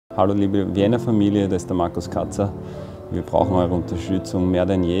Hallo liebe Wiener Familie, das ist der Markus Katzer. Wir brauchen eure Unterstützung mehr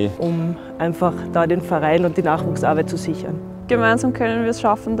denn je. Um einfach da den Verein und die Nachwuchsarbeit zu sichern. Gemeinsam können wir es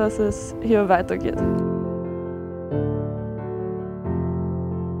schaffen, dass es hier weitergeht.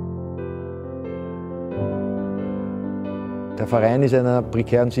 Der Verein ist in einer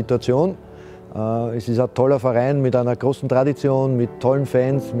prekären Situation. Es ist ein toller Verein mit einer großen Tradition, mit tollen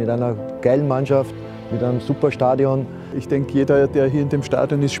Fans, mit einer geilen Mannschaft, mit einem super Stadion. Ich denke, jeder, der hier in dem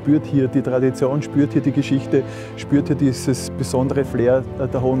Stadion ist, spürt hier die Tradition, spürt hier die Geschichte, spürt hier dieses besondere Flair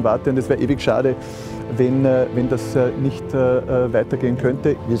der Hohen Warte. Und es wäre ewig schade, wenn das nicht weitergehen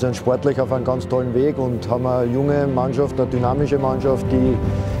könnte. Wir sind sportlich auf einem ganz tollen Weg und haben eine junge Mannschaft, eine dynamische Mannschaft, die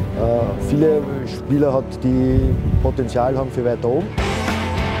viele Spieler hat, die Potenzial haben für weiter oben.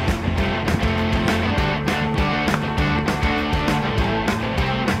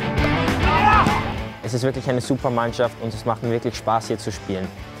 Es ist wirklich eine super Mannschaft und es macht mir wirklich Spaß, hier zu spielen.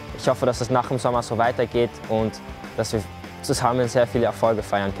 Ich hoffe, dass es nach dem Sommer so weitergeht und dass wir zusammen sehr viele Erfolge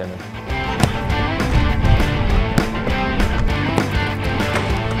feiern können.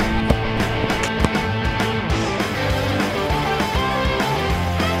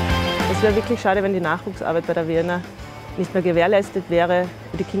 Es wäre wirklich schade, wenn die Nachwuchsarbeit bei der Wiener nicht mehr gewährleistet wäre,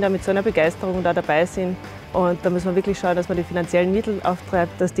 die Kinder mit so einer Begeisterung da dabei sind. Und da muss man wirklich schauen, dass man die finanziellen Mittel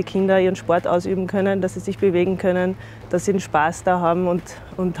auftreibt, dass die Kinder ihren Sport ausüben können, dass sie sich bewegen können, dass sie den Spaß da haben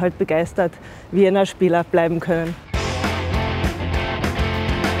und halt begeistert Wiener Spieler bleiben können.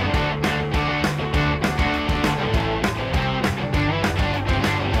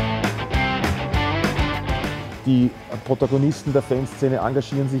 Die Protagonisten der Fanszene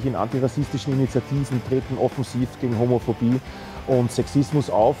engagieren sich in antirassistischen Initiativen, treten offensiv gegen Homophobie und Sexismus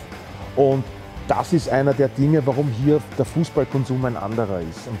auf. Und das ist einer der Dinge, warum hier der Fußballkonsum ein anderer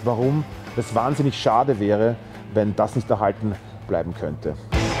ist und warum es wahnsinnig schade wäre, wenn das nicht erhalten bleiben könnte.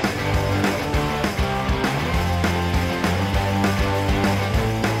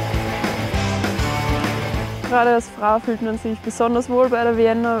 Gerade als Frau fühlt man sich besonders wohl bei der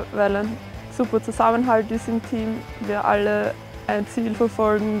Wiener, weil ein super Zusammenhalt ist im Team. Wir alle ein Ziel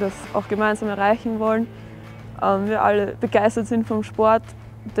verfolgen, das auch gemeinsam erreichen wollen. Wir alle begeistert sind vom Sport,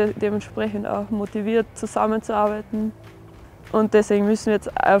 dementsprechend auch motiviert zusammenzuarbeiten. Und deswegen müssen wir jetzt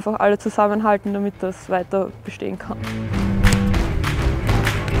einfach alle zusammenhalten, damit das weiter bestehen kann.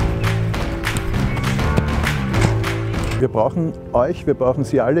 Wir brauchen euch, wir brauchen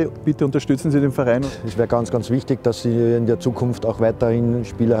Sie alle. Bitte unterstützen Sie den Verein. Es wäre ganz, ganz wichtig, dass Sie in der Zukunft auch weiterhin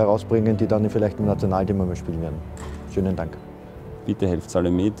Spieler herausbringen, die dann vielleicht im Nationalteam einmal spielen werden. Schönen Dank. Bitte helft alle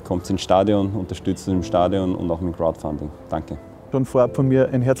mit, kommt ins Stadion, unterstützt uns im Stadion und auch mit Crowdfunding. Danke. Schon vorab von mir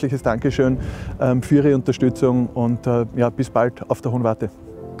ein herzliches Dankeschön für Ihre Unterstützung und ja, bis bald auf der Hohen Warte.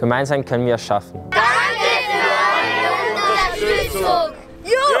 Gemeinsam können wir es schaffen.